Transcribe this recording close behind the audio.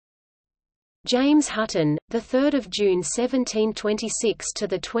James Hutton, the 3rd of June 1726 to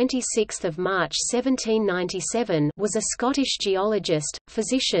the 26th of March 1797, was a Scottish geologist,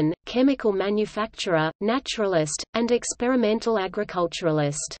 physician, chemical manufacturer, naturalist, and experimental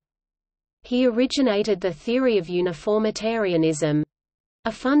agriculturalist. He originated the theory of uniformitarianism,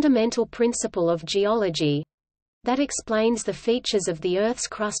 a fundamental principle of geology that explains the features of the Earth's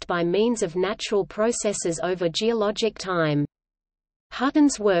crust by means of natural processes over geologic time.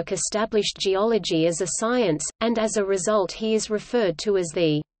 Hutton's work established geology as a science, and as a result he is referred to as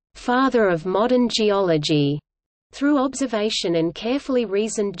the father of modern geology. Through observation and carefully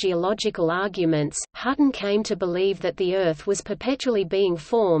reasoned geological arguments, Hutton came to believe that the Earth was perpetually being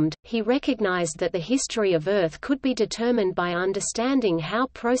formed. He recognized that the history of Earth could be determined by understanding how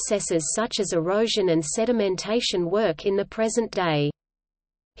processes such as erosion and sedimentation work in the present day.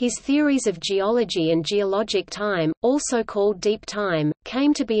 His theories of geology and geologic time, also called deep time,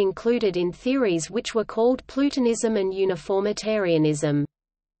 came to be included in theories which were called Plutonism and uniformitarianism.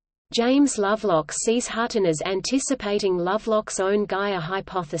 James Lovelock sees Hutton as anticipating Lovelock's own Gaia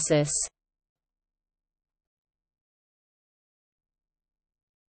hypothesis.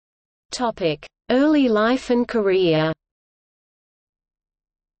 Early life and career.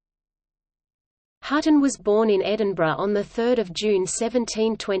 Hutton was born in Edinburgh on 3 June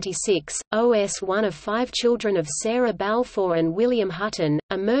 1726, OS one of 5 children of Sarah Balfour and William Hutton,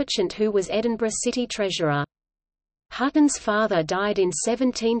 a merchant who was Edinburgh city treasurer. Hutton's father died in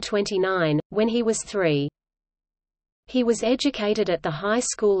 1729, when he was 3. He was educated at the High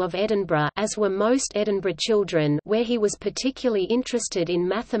School of Edinburgh, as were most Edinburgh children, where he was particularly interested in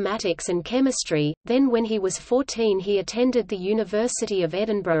mathematics and chemistry. Then when he was 14 he attended the University of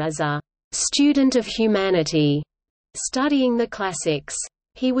Edinburgh as a student of humanity, studying the classics.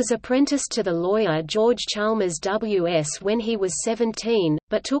 He was apprenticed to the lawyer George Chalmers W.S. when he was 17,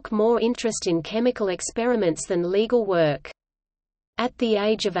 but took more interest in chemical experiments than legal work. At the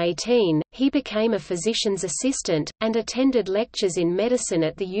age of 18, he became a physician's assistant, and attended lectures in medicine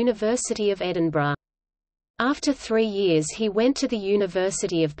at the University of Edinburgh. After 3 years he went to the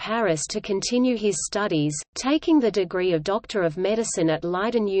University of Paris to continue his studies, taking the degree of Doctor of Medicine at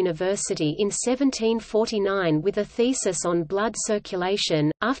Leiden University in 1749 with a thesis on blood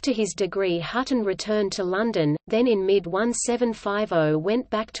circulation. After his degree Hutton returned to London, then in mid-1750 went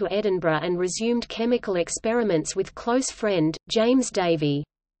back to Edinburgh and resumed chemical experiments with close friend, James Davy.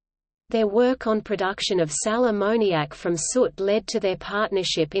 Their work on production of sal ammoniac from soot led to their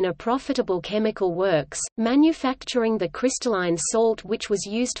partnership in a profitable chemical works, manufacturing the crystalline salt which was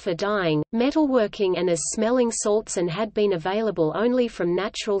used for dyeing, metalworking and as smelling salts, and had been available only from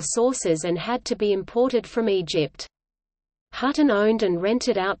natural sources and had to be imported from Egypt. Hutton owned and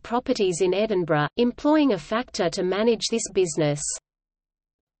rented out properties in Edinburgh, employing a factor to manage this business.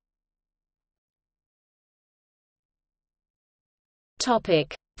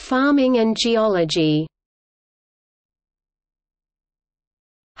 Farming and geology.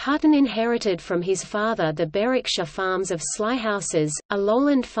 Hutton inherited from his father the Berwickshire farms of Slyhouses, a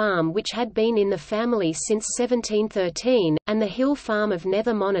lowland farm which had been in the family since 1713, and the hill farm of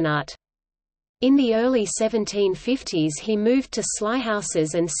Nether Mononut. In the early 1750s he moved to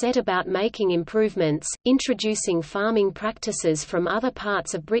Slyhouses and set about making improvements, introducing farming practices from other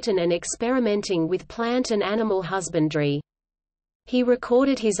parts of Britain and experimenting with plant and animal husbandry. He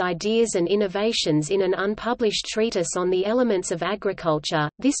recorded his ideas and innovations in an unpublished treatise on the elements of agriculture.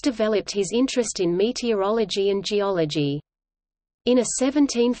 This developed his interest in meteorology and geology. In a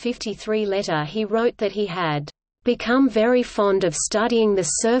 1753 letter he wrote that he had become very fond of studying the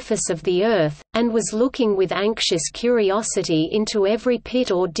surface of the earth, and was looking with anxious curiosity into every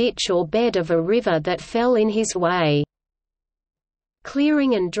pit or ditch or bed of a river that fell in his way.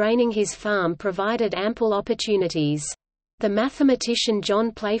 Clearing and draining his farm provided ample opportunities. The mathematician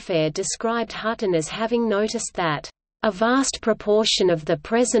John Playfair described Hutton as having noticed that a vast proportion of the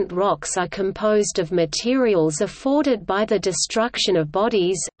present rocks are composed of materials afforded by the destruction of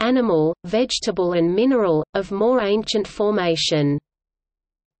bodies, animal, vegetable and mineral, of more ancient formation.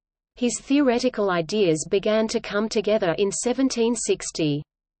 His theoretical ideas began to come together in 1760.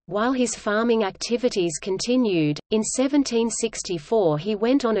 While his farming activities continued, in 1764 he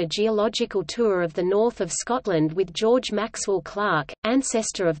went on a geological tour of the north of Scotland with George Maxwell Clark,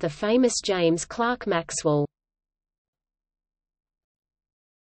 ancestor of the famous James Clerk Maxwell.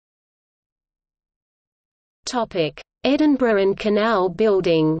 Edinburgh and canal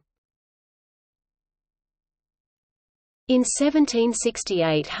building. In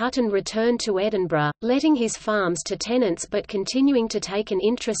 1768 Hutton returned to Edinburgh, letting his farms to tenants but continuing to take an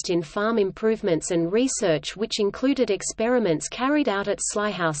interest in farm improvements and research which included experiments carried out at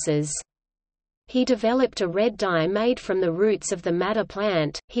Slyhouses. He developed a red dye made from the roots of the madder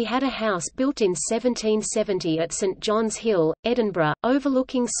plant. He had a house built in 1770 at St John's Hill, Edinburgh,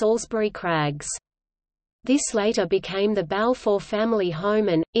 overlooking Salisbury Crags. This later became the Balfour family home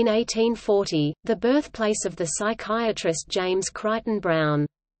and, in 1840, the birthplace of the psychiatrist James Crichton Browne.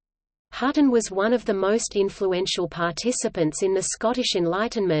 Hutton was one of the most influential participants in the Scottish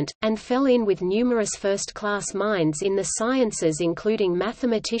Enlightenment, and fell in with numerous first-class minds in the sciences including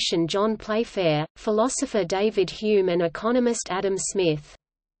mathematician John Playfair, philosopher David Hume and economist Adam Smith.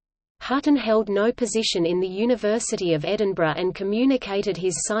 Hutton held no position in the University of Edinburgh and communicated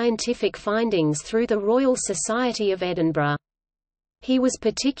his scientific findings through the Royal Society of Edinburgh. He was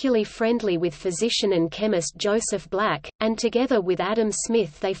particularly friendly with physician and chemist Joseph Black, and together with Adam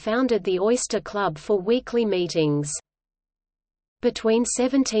Smith they founded the Oyster Club for weekly meetings. Between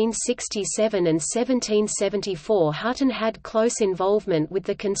 1767 and 1774 Hutton had close involvement with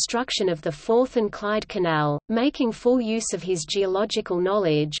the construction of the Forth and Clyde Canal, making full use of his geological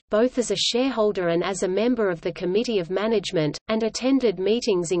knowledge, both as a shareholder and as a member of the Committee of Management, and attended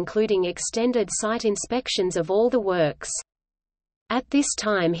meetings including extended site inspections of all the works. At this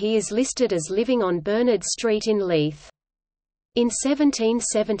time he is listed as living on Bernard Street in Leith. In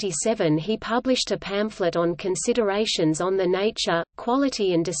 1777 he published a pamphlet on considerations on the nature,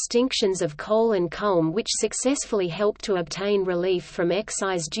 quality and distinctions of coal and culm which successfully helped to obtain relief from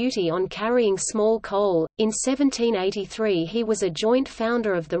excise duty on carrying small coal. In 1783 he was a joint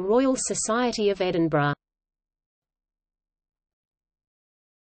founder of the Royal Society of Edinburgh.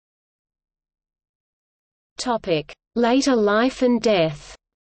 Later life and death.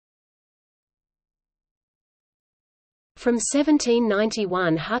 From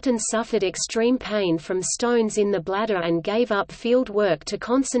 1791 Hutton suffered extreme pain from stones in the bladder and gave up field work to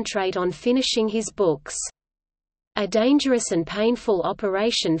concentrate on finishing his books. A dangerous and painful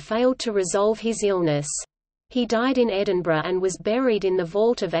operation failed to resolve his illness. He died in Edinburgh and was buried in the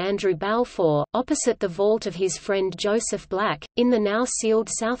vault of Andrew Balfour, opposite the vault of his friend Joseph Black, in the now sealed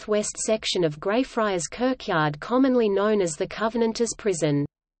southwest section of Greyfriars Kirkyard commonly known as the Covenanters' Prison.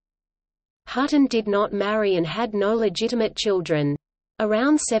 Hutton did not marry and had no legitimate children.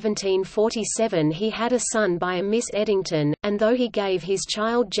 Around 1747 he had a son by a Miss Eddington, and though he gave his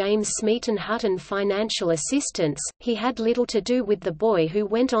child James Smeaton Hutton financial assistance, he had little to do with the boy who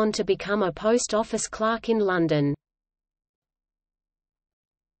went on to become a post office clerk in London.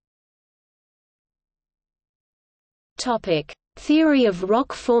 Theory of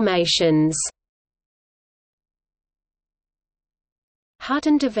rock formations.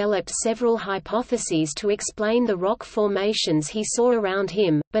 Hutton developed several hypotheses to explain the rock formations he saw around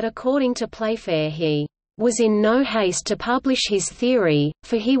him, but according to Playfair he was in no haste to publish his theory,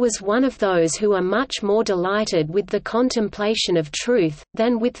 for he was one of those who are much more delighted with the contemplation of truth,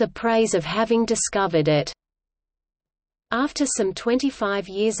 than with the praise of having discovered it. After some 25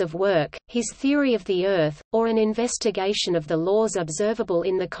 years of work, his theory of the Earth, or an investigation of the laws observable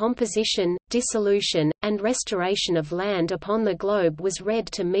in the composition, dissolution, and restoration of land upon the globe was read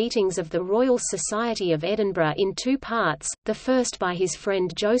to meetings of the Royal Society of Edinburgh in two parts, the first by his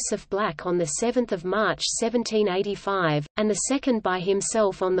friend Joseph Black on 7 March 1785, and the second by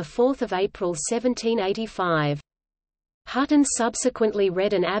himself on 4 April 1785. Hutton subsequently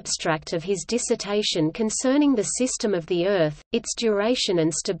read an abstract of his dissertation concerning the system of the Earth, its duration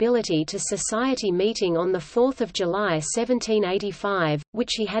and stability to Society meeting on 4 July 1785,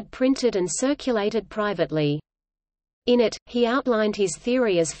 which he had printed and circulated privately. In it, he outlined his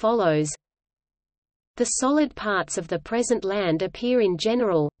theory as follows. The solid parts of the present land appear in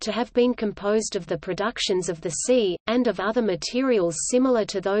general, to have been composed of the productions of the sea, and of other materials similar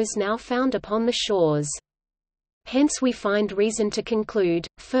to those now found upon the shores. Hence we find reason to conclude,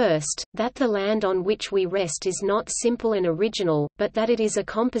 first, that the land on which we rest is not simple and original, but that it is a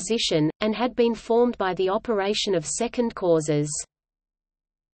composition, and had been formed by the operation of second causes.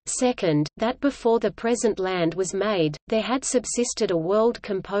 Second, that before the present land was made, there had subsisted a world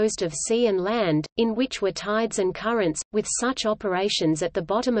composed of sea and land, in which were tides and currents, with such operations at the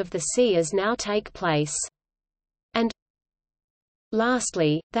bottom of the sea as now take place. And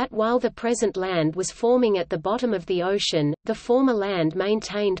lastly, that while the present land was forming at the bottom of the ocean, the former land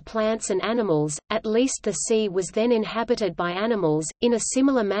maintained plants and animals, at least the sea was then inhabited by animals, in a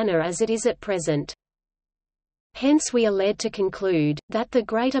similar manner as it is at present. Hence we are led to conclude, that the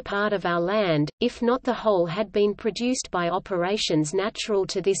greater part of our land, if not the whole had been produced by operations natural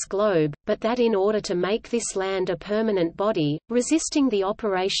to this globe, but that in order to make this land a permanent body, resisting the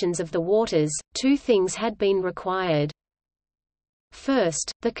operations of the waters, two things had been required.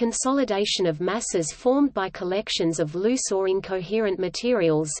 First, the consolidation of masses formed by collections of loose or incoherent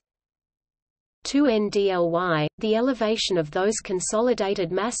materials. 2 ndly, the elevation of those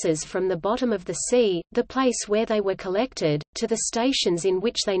consolidated masses from the bottom of the sea, the place where they were collected, to the stations in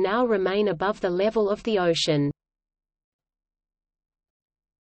which they now remain above the level of the ocean.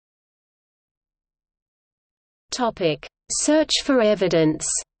 Search for evidence.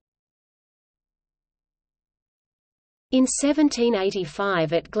 In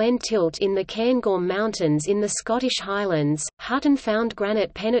 1785 at Glen Tilt in the Cairngorm Mountains in the Scottish Highlands, Hutton found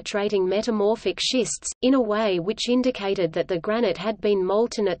granite-penetrating metamorphic schists, in a way which indicated that the granite had been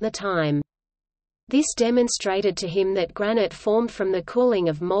molten at the time. This demonstrated to him that granite formed from the cooling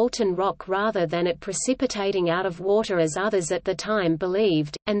of molten rock rather than it precipitating out of water as others at the time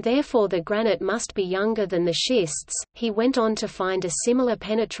believed, and therefore the granite must be younger than the schists. He went on to find a similar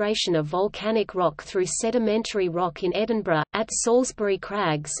penetration of volcanic rock through sedimentary rock in Edinburgh, at Salisbury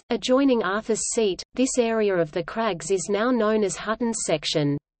Crags, adjoining Arthur's Seat. This area of the crags is now known as Hutton's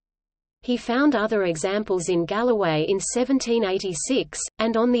section. He found other examples in Galloway in 1786,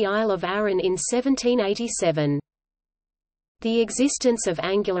 and on the Isle of Arran in 1787. The existence of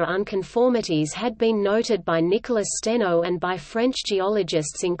angular unconformities had been noted by Nicolas Steno and by French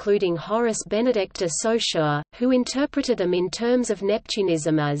geologists including Horace Benedict de Saussure, who interpreted them in terms of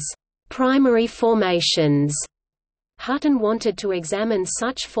Neptunism as primary formations. Hutton wanted to examine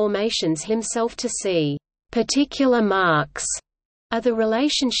such formations himself to see particular marks of the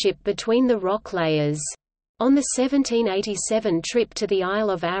relationship between the rock layers. On the 1787 trip to the Isle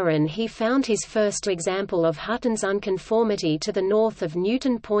of Arran he found his first example of Hutton's unconformity to the north of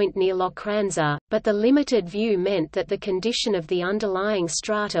Newton Point near Lochranza, but the limited view meant that the condition of the underlying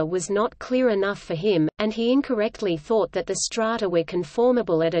strata was not clear enough for him, and he incorrectly thought that the strata were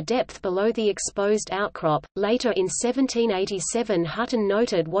conformable at a depth below the exposed outcrop. Later in 1787 Hutton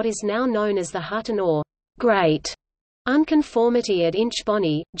noted what is now known as the Hutton or Great unconformity at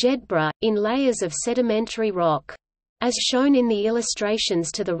Inchbonny, Jedburgh, in layers of sedimentary rock. As shown in the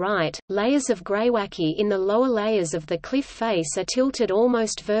illustrations to the right, layers of greywacke in the lower layers of the cliff face are tilted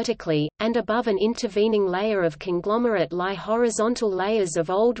almost vertically, and above an intervening layer of conglomerate lie horizontal layers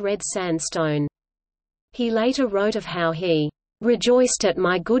of old red sandstone. He later wrote of how he rejoiced at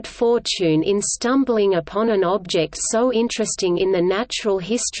my good fortune in stumbling upon an object so interesting in the natural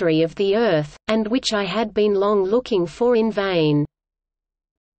history of the earth, and which I had been long looking for in vain.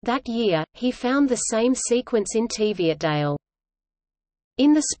 That year, he found the same sequence in Teviotdale.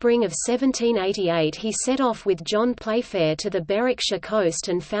 In the spring of 1788 he set off with John Playfair to the Berwickshire coast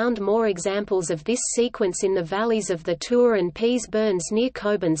and found more examples of this sequence in the valleys of the Tour and Pease Burns near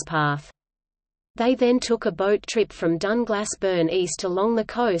Coburn's Path. They then took a boat trip from Dunglass Burn east along the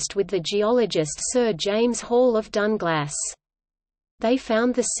coast with the geologist Sir James Hall of Dunglass. They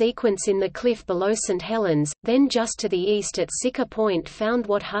found the sequence in the cliff below St Helens, then just to the east at Sicker Point found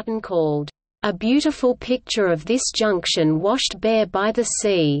what Hutton called, "a beautiful picture of this junction washed bare by the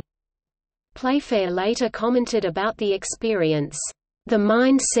sea." Playfair later commented about the experience, "The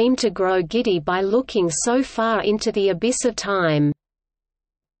mind seemed to grow giddy by looking so far into the abyss of time."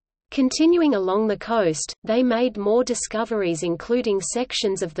 Continuing along the coast, they made more discoveries including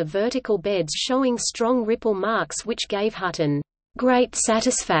sections of the vertical beds showing strong ripple marks which gave Hutton great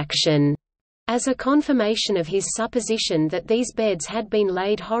satisfaction, as a confirmation of his supposition that these beds had been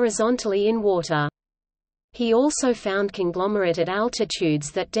laid horizontally in water. He also found conglomerate at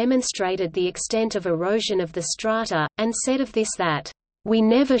altitudes that demonstrated the extent of erosion of the strata, and said of this that, "We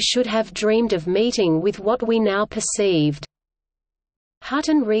never should have dreamed of meeting with what we now perceived."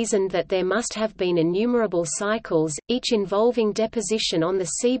 Hutton reasoned that there must have been innumerable cycles, each involving deposition on the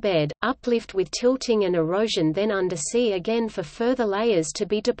seabed, uplift with tilting and erosion then undersea again for further layers to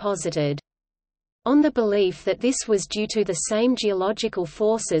be deposited. On the belief that this was due to the same geological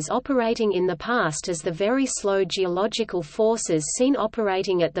forces operating in the past as the very slow geological forces seen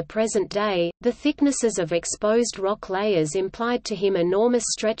operating at the present day, the thicknesses of exposed rock layers implied to him enormous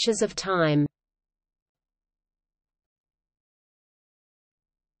stretches of time.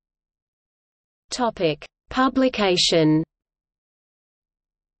 Publication.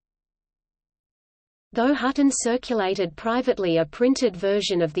 Though Hutton circulated privately a printed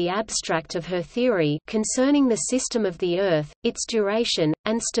version of the abstract of her theory concerning the system of the Earth, its duration,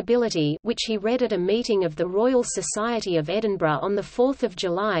 and stability which he read at a meeting of the Royal Society of Edinburgh on 4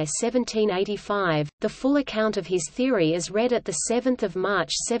 July 1785, the full account of his theory as read at 7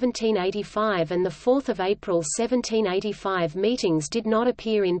 March 1785 and 4 April 1785 meetings did not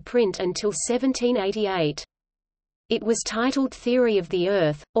appear in print until 1788. It was titled Theory of the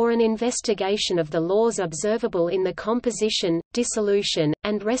Earth, or an investigation of the laws observable in the composition, dissolution,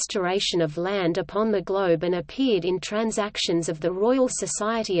 and restoration of land upon the globe, and appeared in Transactions of the Royal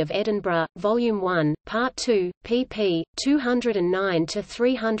Society of Edinburgh, Volume 1, Part 2, pp.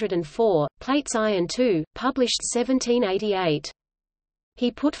 209–304, Plates I and II, published 1788. He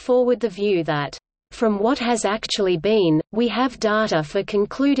put forward the view that from what has actually been, we have data for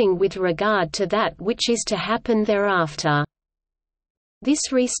concluding with regard to that which is to happen thereafter. This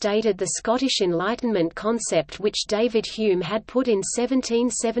restated the Scottish Enlightenment concept which David Hume had put in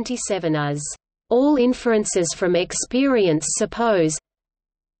 1777 as, "All inferences from experience suppose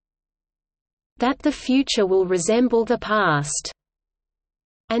that the future will resemble the past,"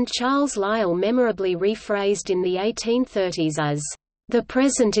 and Charles Lyell memorably rephrased in the 1830s as, "The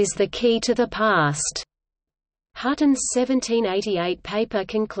present is the key to the past." Hutton's 1788 paper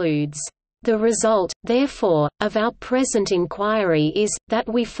concludes, "The result, therefore, of our present inquiry is,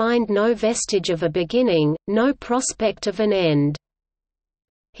 that we find no vestige of a beginning, no prospect of an end."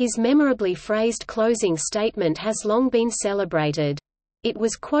 His memorably phrased closing statement has long been celebrated. It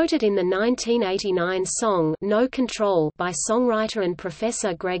was quoted in the 1989 song No Control by songwriter and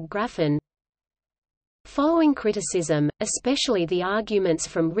professor Greg Graffin. Following criticism, especially the arguments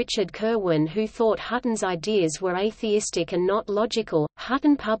from Richard Kirwan, who thought Hutton's ideas were atheistic and not logical,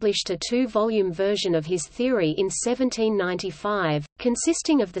 Hutton published a 2-volume version of his theory in 1795,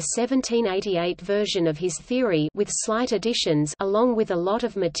 consisting of the 1788 version of his theory with slight additions, along with a lot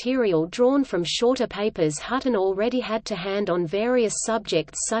of material drawn from shorter papers Hutton already had to hand on various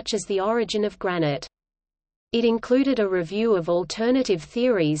subjects such as the origin of granite. It included a review of alternative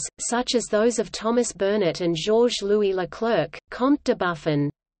theories, such as those of Thomas Burnet and Georges-Louis Leclerc, Comte de Buffon.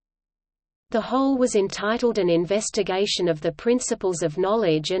 The whole was entitled An Investigation of the Principles of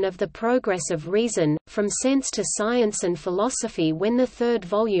Knowledge and of the Progress of Reason, from Sense to Science and Philosophy, when the third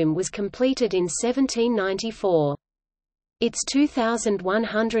volume was completed in 1794. Its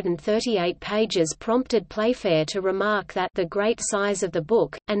 2,138 pages prompted Playfair to remark that the great size of the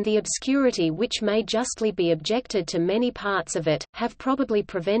book, and the obscurity which may justly be objected to many parts of it, have probably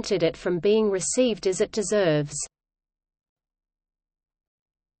prevented it from being received as it deserves.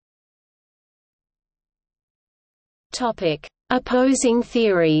 Opposing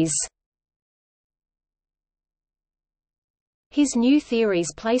theories. His new theories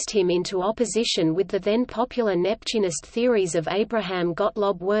placed him into opposition with the then popular Neptunist theories of Abraham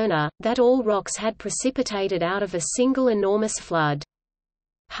Gottlob Werner, that all rocks had precipitated out of a single enormous flood.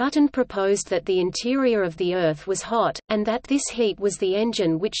 Hutton proposed that the interior of the Earth was hot, and that this heat was the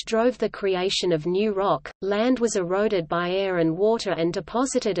engine which drove the creation of new rock. Land was eroded by air and water and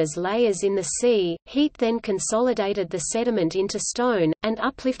deposited as layers in the sea. Heat then consolidated the sediment into stone, and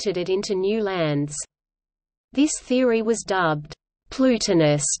uplifted it into new lands. This theory was dubbed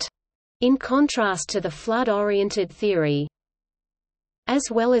Plutonist, in contrast to the flood-oriented theory. As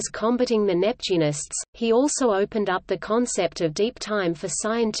well as combating the Neptunists, he also opened up the concept of deep time for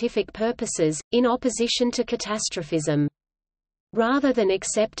scientific purposes, in opposition to catastrophism. Rather than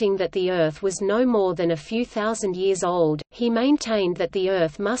accepting that the Earth was no more than a few thousand years old, he maintained that the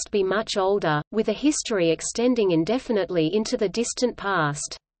Earth must be much older, with a history extending indefinitely into the distant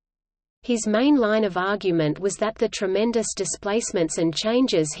past. His main line of argument was that the tremendous displacements and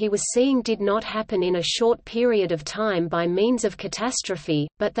changes he was seeing did not happen in a short period of time by means of catastrophe,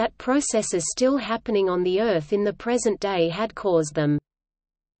 but that processes still happening on the Earth in the present day had caused them.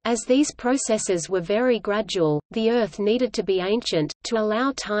 As these processes were very gradual, the Earth needed to be ancient, to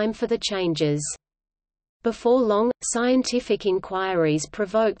allow time for the changes. Before long, scientific inquiries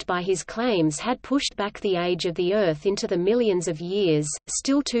provoked by his claims had pushed back the age of the Earth into the millions of years,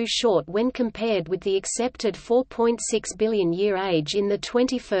 still too short when compared with the accepted 4.6 billion year age in the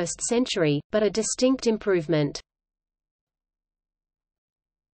 21st century, but a distinct improvement.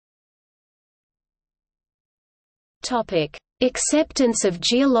 Acceptance of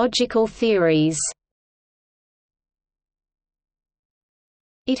geological theories.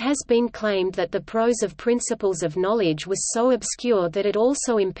 It has been claimed that the prose of Principles of Knowledge was so obscure that it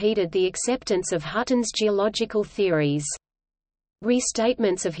also impeded the acceptance of Hutton's geological theories.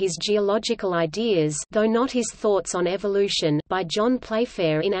 Restatements of his geological ideas, though not his thoughts on evolution, by John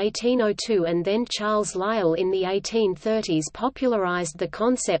Playfair in 1802 and then Charles Lyell in the 1830s popularized the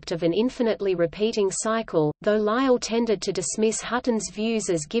concept of an infinitely repeating cycle, though Lyell tended to dismiss Hutton's views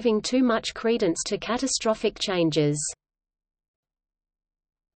as giving too much credence to catastrophic changes.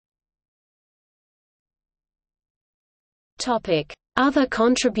 Other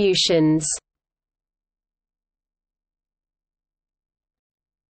contributions.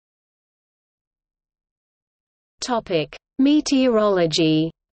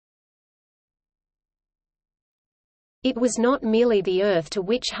 Meteorology. It was not merely the Earth to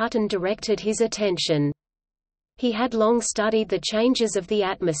which Hutton directed his attention. He had long studied the changes of the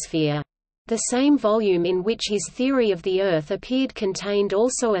atmosphere. The same volume in which his theory of the Earth appeared contained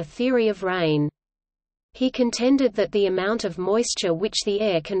also a theory of rain. He contended that the amount of moisture which the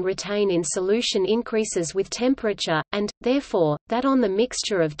air can retain in solution increases with temperature, and, therefore, that on the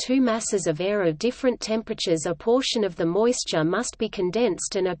mixture of two masses of air of different temperatures a portion of the moisture must be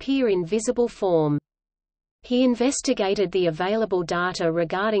condensed and appear in visible form. He investigated the available data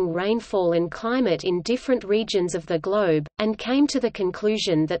regarding rainfall and climate in different regions of the globe, and came to the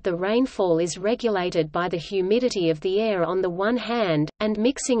conclusion that the rainfall is regulated by the humidity of the air on the one hand, and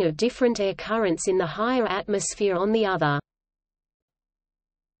mixing of different air currents in the higher atmosphere on the other.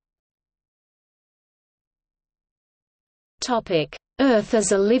 Earth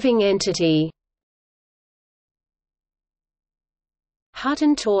as a living entity.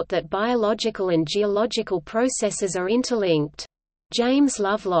 Hutton taught that biological and geological processes are interlinked. James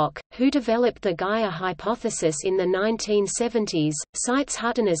Lovelock, who developed the Gaia hypothesis in the 1970s, cites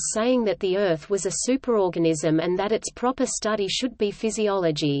Hutton as saying that the Earth was a superorganism and that its proper study should be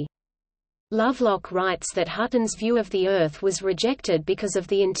physiology. Lovelock writes that Hutton's view of the Earth was rejected because of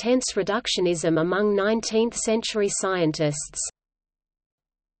the intense reductionism among 19th-century scientists.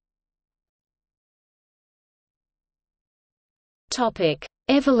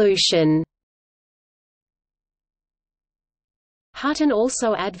 Evolution. Hutton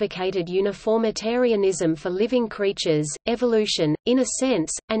also advocated uniformitarianism for living creatures, evolution, in a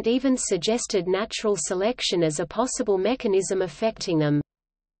sense, and even suggested natural selection as a possible mechanism affecting them.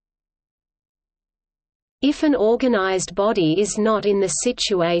 If an organized body is not in the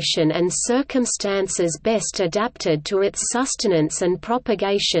situation and circumstances best adapted to its sustenance and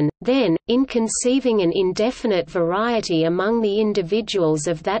propagation, then, in conceiving an indefinite variety among the individuals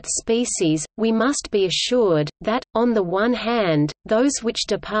of that species, we must be assured, that, on the one hand, those which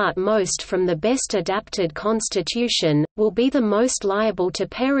depart most from the best adapted constitution, will be the most liable to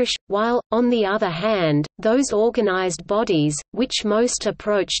perish, while, on the other hand, those organized bodies, which most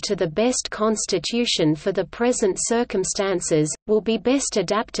approach to the best constitution for the present circumstances, will be best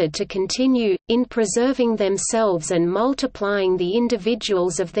adapted to continue, in preserving themselves and multiplying the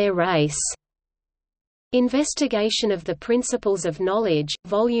individuals of their race. Investigation of the Principles of Knowledge,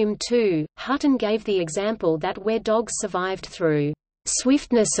 Volume 2, Hutton gave the example that where dogs survived through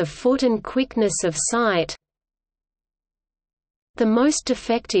swiftness of foot and quickness of sight, the most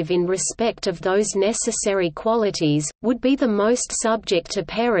effective in respect of those necessary qualities, would be the most subject to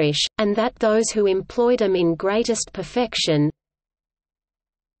perish, and that those who employed them in greatest perfection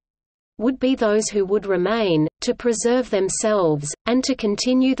would be those who would remain, to preserve themselves, and to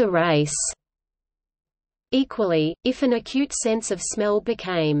continue the race. Equally, if an acute sense of smell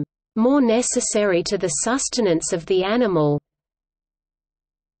became more necessary to the sustenance of the animal,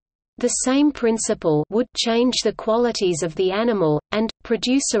 the same principle would change the qualities of the animal, and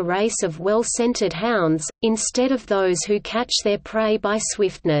produce a race of well-scented hounds, instead of those who catch their prey by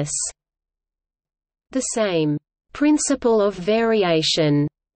swiftness. The same principle of variation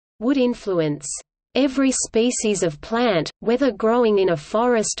would influence every species of plant, whether growing in a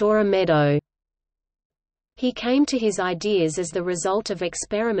forest or a meadow. He came to his ideas as the result of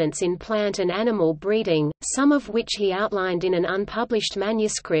experiments in plant and animal breeding, some of which he outlined in an unpublished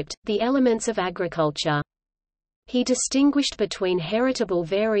manuscript, The Elements of Agriculture. He distinguished between heritable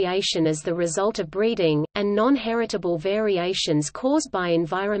variation as the result of breeding, and non-heritable variations caused by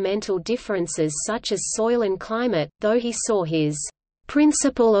environmental differences such as soil and climate, though he saw his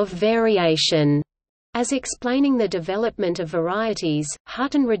principle of variation as explaining the development of varieties.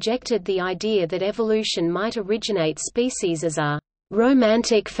 Hutton rejected the idea that evolution might originate species as a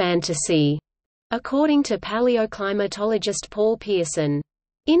romantic fantasy, according to paleoclimatologist Paul Pearson.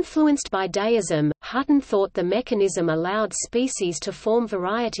 Influenced by deism, Hutton thought the mechanism allowed species to form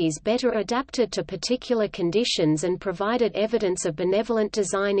varieties better adapted to particular conditions and provided evidence of benevolent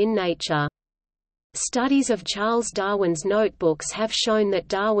design in nature. Studies of Charles Darwin's notebooks have shown that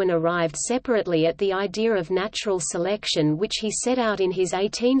Darwin arrived separately at the idea of natural selection, which he set out in his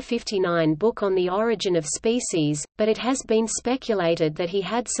 1859 book On the Origin of Species, but it has been speculated that he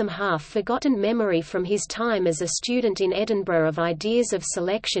had some half-forgotten memory from his time as a student in Edinburgh of ideas of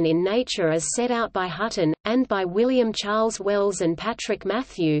selection in nature as set out by Hutton, and by William Charles Wells and Patrick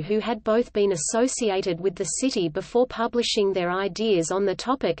Matthew, who had both been associated with the city before publishing their ideas on the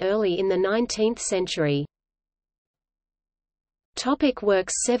topic early in the 19th century. Topic: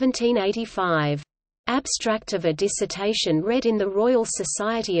 works 1785. Abstract of a dissertation read in the Royal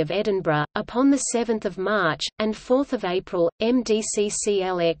Society of Edinburgh, upon 7 March, and 4 April,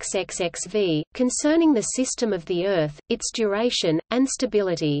 MDCCLXXXV, concerning the system of the Earth, its duration, and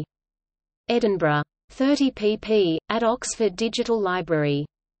stability. Edinburgh. 30 pp. At Oxford Digital Library.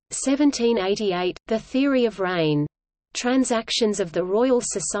 1788, The Theory of Rain. Transactions of the Royal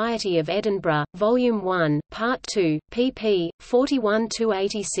Society of Edinburgh, Volume 1, Part 2, pp.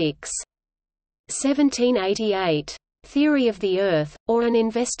 41–86. 1788. Theory of the Earth, or an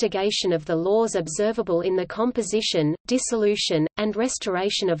investigation of the laws observable in the composition, dissolution, and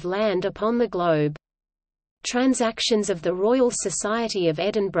restoration of land upon the globe. Transactions of the Royal Society of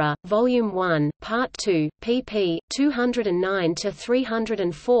Edinburgh, Volume 1, Part 2, pp.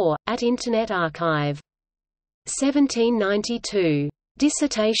 209–304, at Internet Archive. 1792.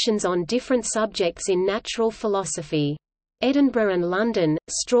 Dissertations on different subjects in natural philosophy. Edinburgh and London,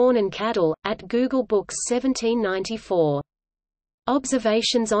 Strawn and Cadell, at Google Books 1794.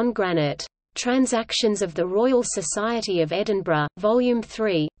 Observations on Granite. Transactions of the Royal Society of Edinburgh, Volume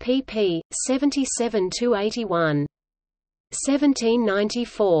 3, pp. 77–81.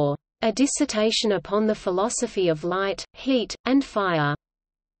 1794. A Dissertation upon the Philosophy of Light, Heat, and Fire.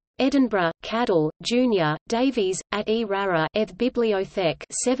 Edinburgh, Cadell, Jr., Davies, at E. Rara eth Bibliothèque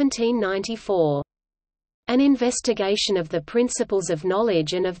 1794. An Investigation of the Principles of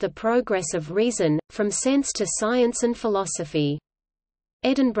Knowledge and of the Progress of Reason, from Sense to Science and Philosophy.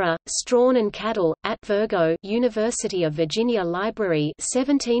 Edinburgh, Strawn and Cadell, at Virgo University of Virginia Library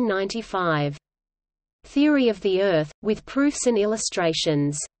 1795. Theory of the Earth, with Proofs and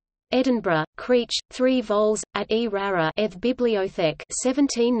Illustrations. Edinburgh, Creech, 3 vols, at E. Rara eth Bibliothèque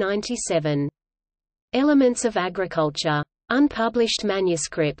 1797. Elements of Agriculture. Unpublished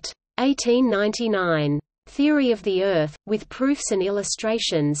manuscript. 1899. Theory of the Earth, with Proofs and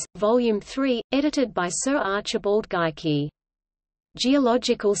Illustrations, Volume 3, edited by Sir Archibald Geikie.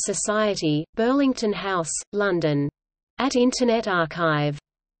 Geological Society, Burlington House, London. At Internet Archive.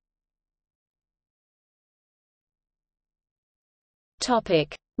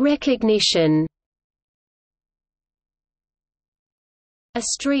 Topic: Recognition. A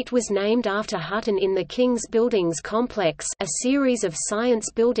street was named after Hutton in the King's Buildings complex, a series of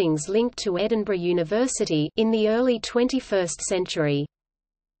science buildings linked to Edinburgh University, in the early 21st century.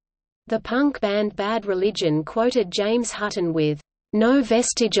 The punk band Bad Religion quoted James Hutton with, "No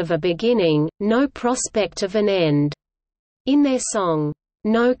vestige of a beginning, no prospect of an end," in their song,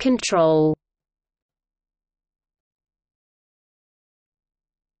 "No Control."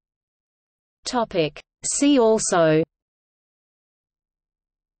 See also: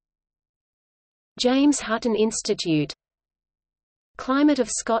 James Hutton Institute, Climate of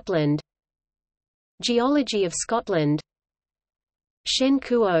Scotland, Geology of Scotland, Shen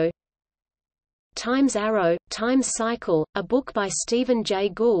Kuo, Time's Arrow, Time's Cycle, a book by Stephen Jay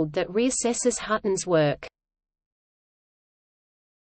Gould that reassesses Hutton's work.